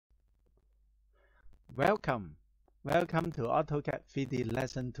Welcome to AutoCAD 3D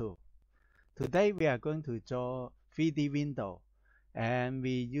Lesson 2. Today we are going to draw 3D window and we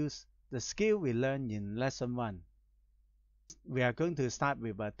use the skill we learned in Lesson 1. We are going to start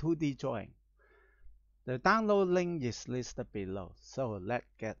with a 2D drawing. The download link is listed below, so let's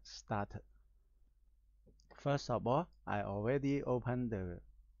get started. First of all, I already opened the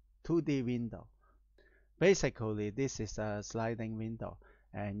 2D window. Basically, this is a sliding window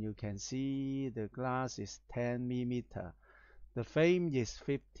and you can see the glass is 10 mm. The frame is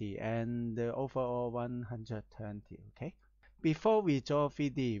 50 and the overall 120. Okay. Before we draw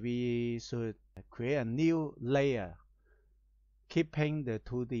 3D, we should create a new layer, keeping the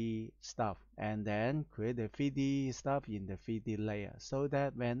 2D stuff, and then create the 3D stuff in the 3D layer, so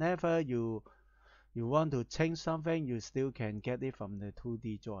that whenever you want to change something, you still can get it from the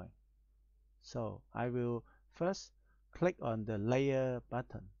 2D drawing. So I will first click on the layer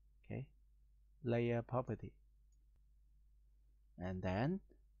button. Okay, layer property. And then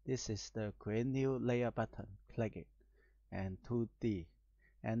this is the create new layer button. Click it and 2D,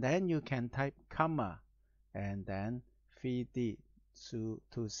 and then you can type comma and then 3D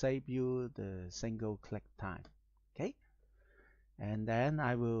to save you the single click time. Okay, and then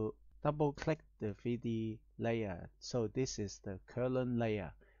I will double click the 3D layer. So this is the current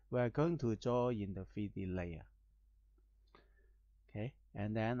layer. We are going to draw in the 3D layer. Okay,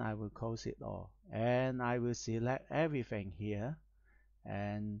 and then I will close it all and I will select everything here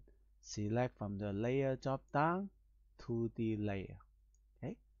and select from the layer drop down 2D layer.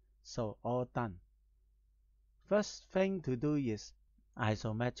 Okay, so all done. First thing to do is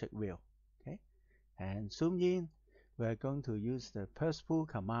isometric view. Okay, and zoom in. We're going to use the push pull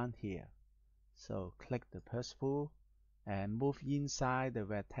command here. So click the push pull and move inside the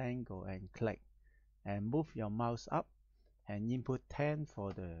rectangle and click and move your mouse up and input 10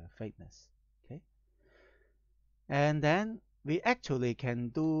 for the thickness. Okay, and then we actually can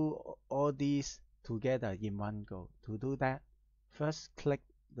do all these together in one go. To do that, first click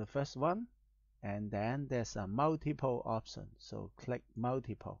the first one and then there's a multiple option, so click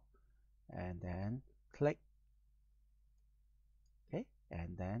multiple and then click, okay,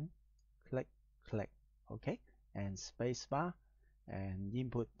 and then click, okay, and spacebar and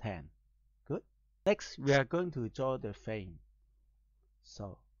input 10. Good. Next we are going to draw the frame,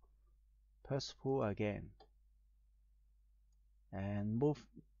 so push pull again and move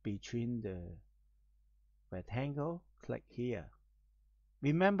between the rectangle, click here.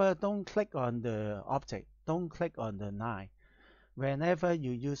 Remember, don't click on the object, don't click on the line. Whenever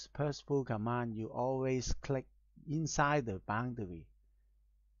you use push pull command, you always click inside the boundary,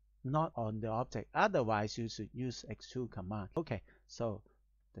 not on the object. Otherwise, you should use extrude command. Okay, so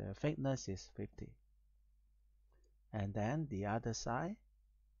the thickness is 50. And then the other side,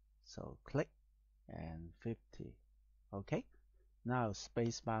 so click and 50. Okay, now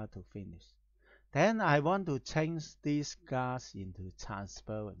spacebar to finish. Then I want to change this glass into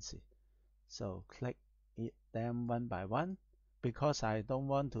transparency. So click them one by one because I don't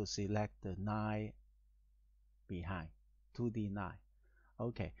want to select the line behind, 2D line.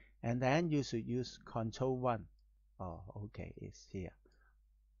 Okay, and then you should use Control 1. Oh, okay, it's here.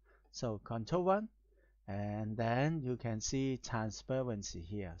 So Control 1, and then you can see transparency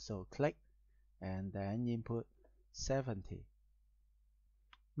here. So click and then input 70.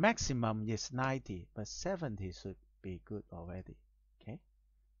 Maximum is 90, but 70 should be good already. Okay,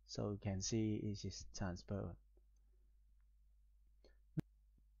 so you can see it is transparent.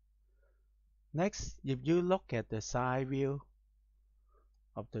 Next, if you look at the side view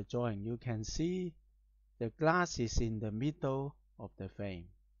of the drawing, you can see the glass is in the middle of the frame.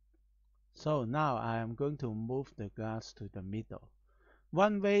 So now I am going to move the glass to the middle.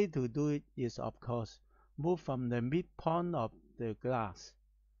 One way to do it is, of course, move from the midpoint of the glass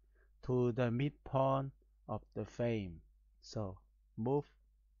to the midpoint of the frame. So move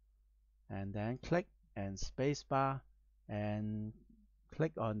and then click and spacebar and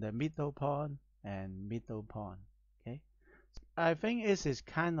click on the middle point and middle point. Okay, I think it is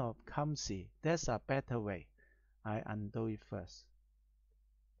kind of clumsy. There's a better way. I undo it first.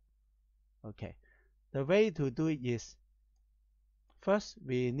 Okay, the way to do it is, first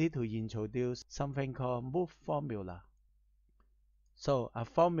we need to introduce something called move formula. So a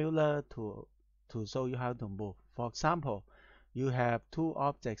formula to show you how to move. For example, you have two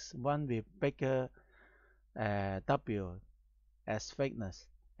objects, one with bigger W as thickness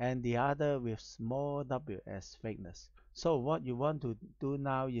and the other with small w as thickness. So what you want to do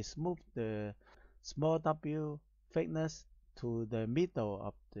now is move the small w thickness to the middle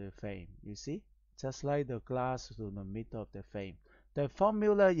of the frame. You see, just like the glass to the middle of the frame. The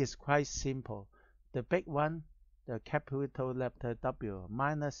formula is quite simple, the big one, the capital letter W,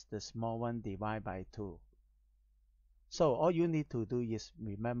 minus the small one divided by 2. So all you need to do is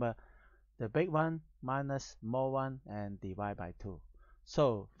remember the big one minus small one and divide by 2.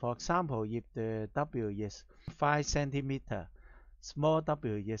 So for example, if the W is 5 centimeter, small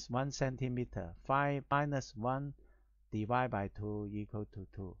w is 1 centimeter, 5 minus 1 divided by 2 equal to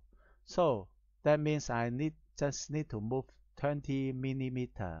 2. So that means I just need to move 20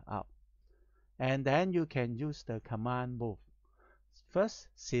 millimeter up. And then you can use the command move. First,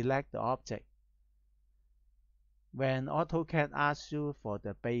 select the object. When AutoCAD asks you for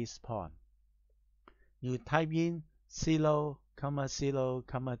the base point, you type in 0, 0,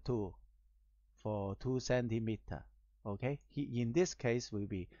 2 for 2 centimeter. Okay, in this case will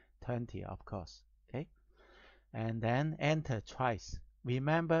be 20, of course. Okay, and then enter twice.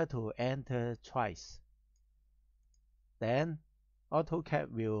 Remember to enter twice. Then AutoCAD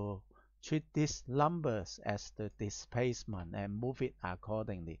will treat these numbers as the displacement and move it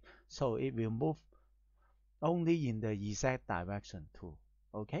accordingly. So it will move only in the exact direction too.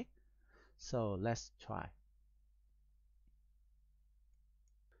 Okay, so let's try.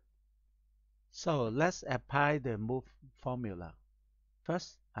 So let's apply the move formula.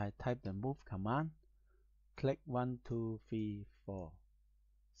 First, I type the move command, click 1, 2, 3, 4,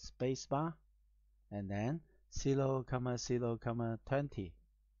 spacebar, and then 0, 0, 20,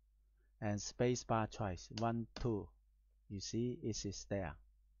 and spacebar twice, 1, 2. You see, it is there.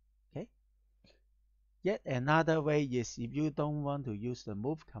 Okay. Yet another way is if you don't want to use the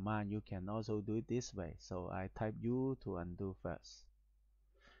move command, you can also do it this way. So I type U to undo first.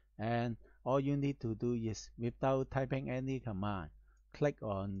 And all you need to do is, without typing any command, click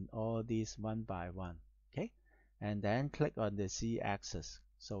on all these one by one. Okay. And then click on the Z-axis.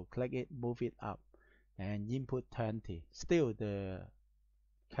 So click it, move it up, and input 20. Still the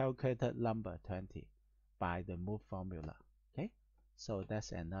calculated number 20 by the move formula. Okay. So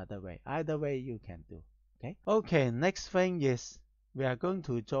that's another way. Either way you can do. Okay. Okay, next thing is we are going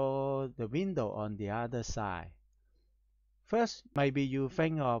to draw the window on the other side. First, maybe you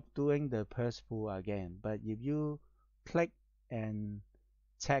think of doing the purse pull again, but if you click and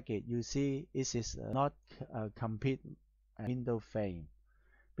check it, you see it is not a complete window frame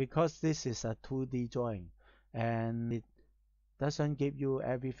because this is a 2D drawing and it doesn't give you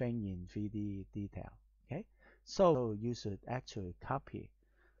everything in 3D detail. Okay, so you should actually copy.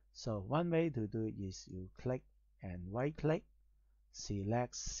 So one way to do it is you click and right click,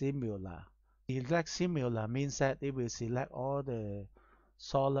 select similar. Select similar means that it will select all the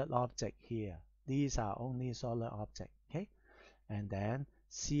solid object here. These are only solid object. Okay, and then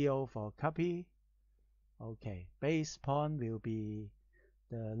CO for copy. Okay, base point will be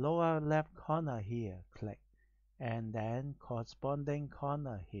the lower left corner here. Click, and then corresponding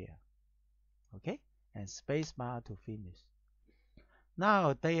corner here. Okay, and spacebar to finish.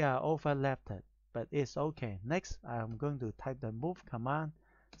 Now they are overlapped, but it's okay. Next, I'm going to type the move command,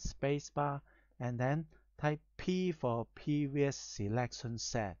 spacebar, and then type P for previous selection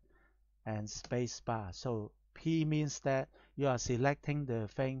set, and spacebar. So P means that you are selecting the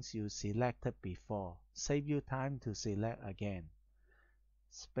things you selected before. Save you time to select again.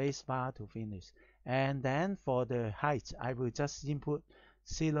 Spacebar to finish. And then for the height, I will just input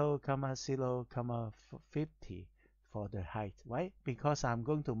 0, 0, 50 for the height, right? Because I'm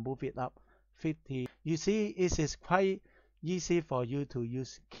going to move it up 50. You see, it is quite easy for you to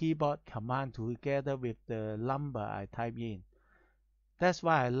use keyboard command together with the number I type in. That's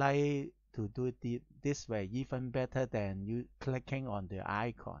why I like to do it this way, even better than you clicking on the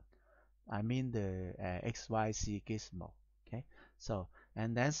icon. I mean the XYZ gizmo. Okay, so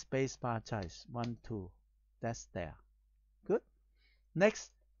and then spacebar choice 1, 2. That's there. Good.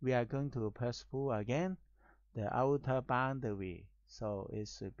 Next, we are going to press pull again the outer boundary. So it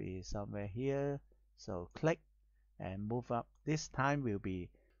should be somewhere here. So click and move up. This time will be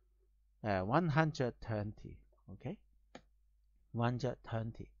 120. Okay,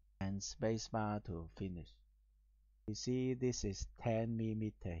 120 and spacebar to finish. You see, this is 10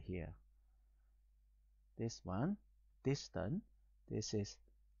 millimeter here. This one, distance, this is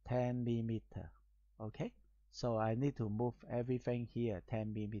 10 millimeter. Okay, so I need to move everything here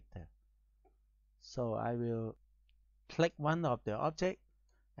 10 millimeter. So I will click one of the object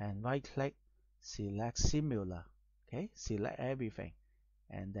and right click, select similar. Okay, select everything,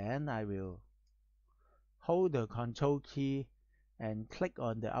 and then I will hold the control key and click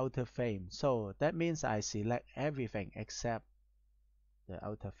on the outer frame. So that means I select everything except the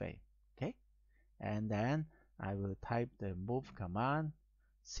outer frame. Okay, and then I will type the move command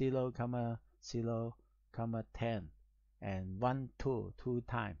 0, 0, 10, and 1, 2, 2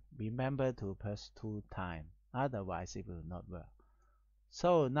 times. Remember to press 2 times, otherwise it will not work.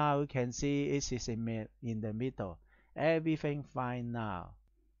 So now you can see it is in the middle. Everything fine now.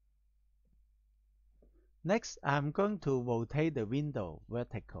 Next, I'm going to rotate the window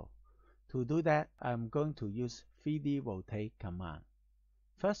vertical. To do that, I'm going to use 3D rotate command.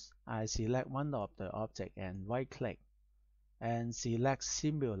 First, I select one of the object and right click and select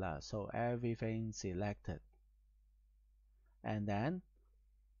similar, so everything selected. And then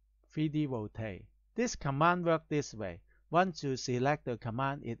 3D rotate. This command works this way. Once you select the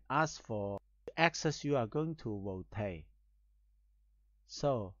command, it asks for the axis you are going to rotate.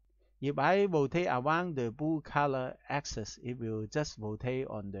 So if I rotate around the blue color axis, it will just rotate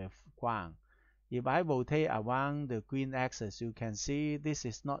on the ground. If I rotate around the green axis, you can see this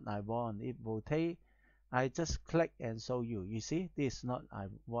is not I want. It rotate. I just click and show you. You see, this is not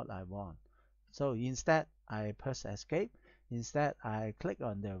what I want. So instead, I press escape. Instead, I click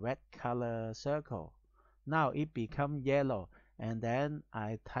on the red color circle. Now it becomes yellow, and then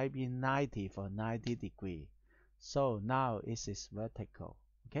I type in 90 for 90 degree. So now it is vertical.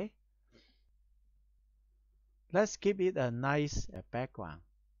 Okay. Let's give it a nice background.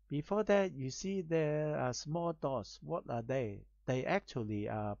 Before that, you see there are small dots. What are they? They actually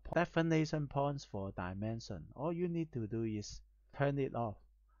are definition points for dimension. All you need to do is turn it off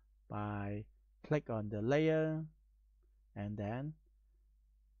by click on the layer and then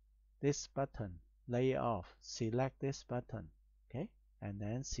this button, layer off. Select this button, okay, and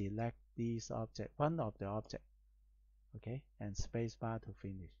then select this object, one of the object, okay, and spacebar to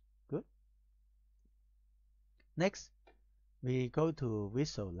finish. Good. Next, we go to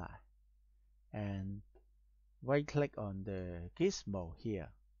visualize and right click on the gizmo here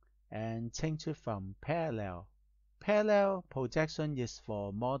and change it from parallel. Parallel projection is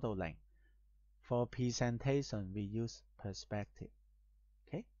for modeling. For presentation, we use perspective.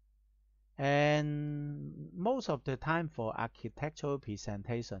 Okay, and most of the time for architectural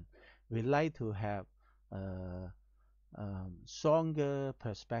presentation, we like to have a, stronger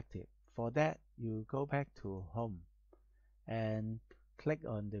perspective. For that, you go back to home and click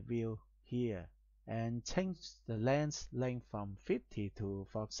on the view here and change the lens length from 50 to,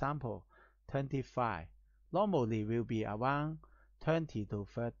 for example, 25. Normally will be around 20 to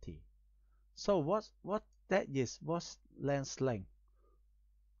 30. So what that is, what's lens length?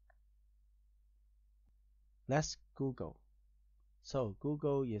 Let's Google. So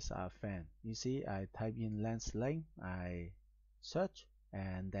Google is our fan. You see, I type in lens length, I search,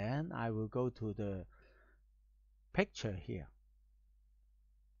 and then I will go to the picture here.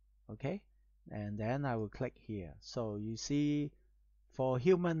 Okay, and then I will click here. So you see, for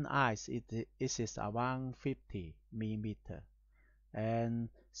human eyes, it is around 50 millimeter, and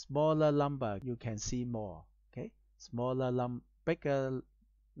smaller number you can see more. Okay, bigger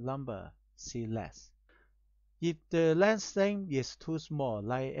number see less. If the lens length is too small,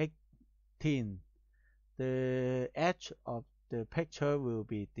 like 18, the edge of the picture will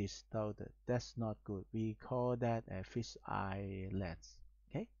be distorted. That's not good. We call that a fish eye lens.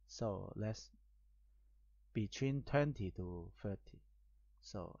 Okay, so let's between 20 to 30.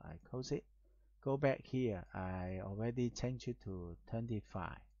 So I close it. Go back here. I already changed it to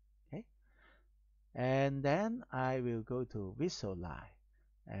 25. Okay, and then I will go to visualize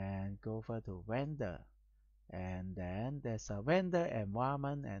and go over to render, and then there's a render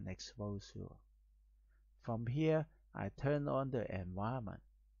environment and exposure. From here, I turn on the environment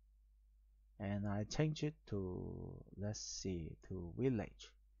and I change it to, let's see, to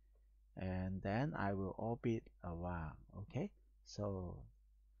village, and then I will orbit around. Okay, so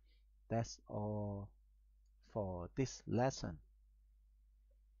that's all for this lesson.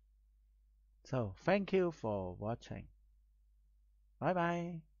 So thank you for watching. Bye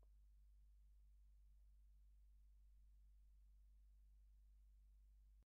bye.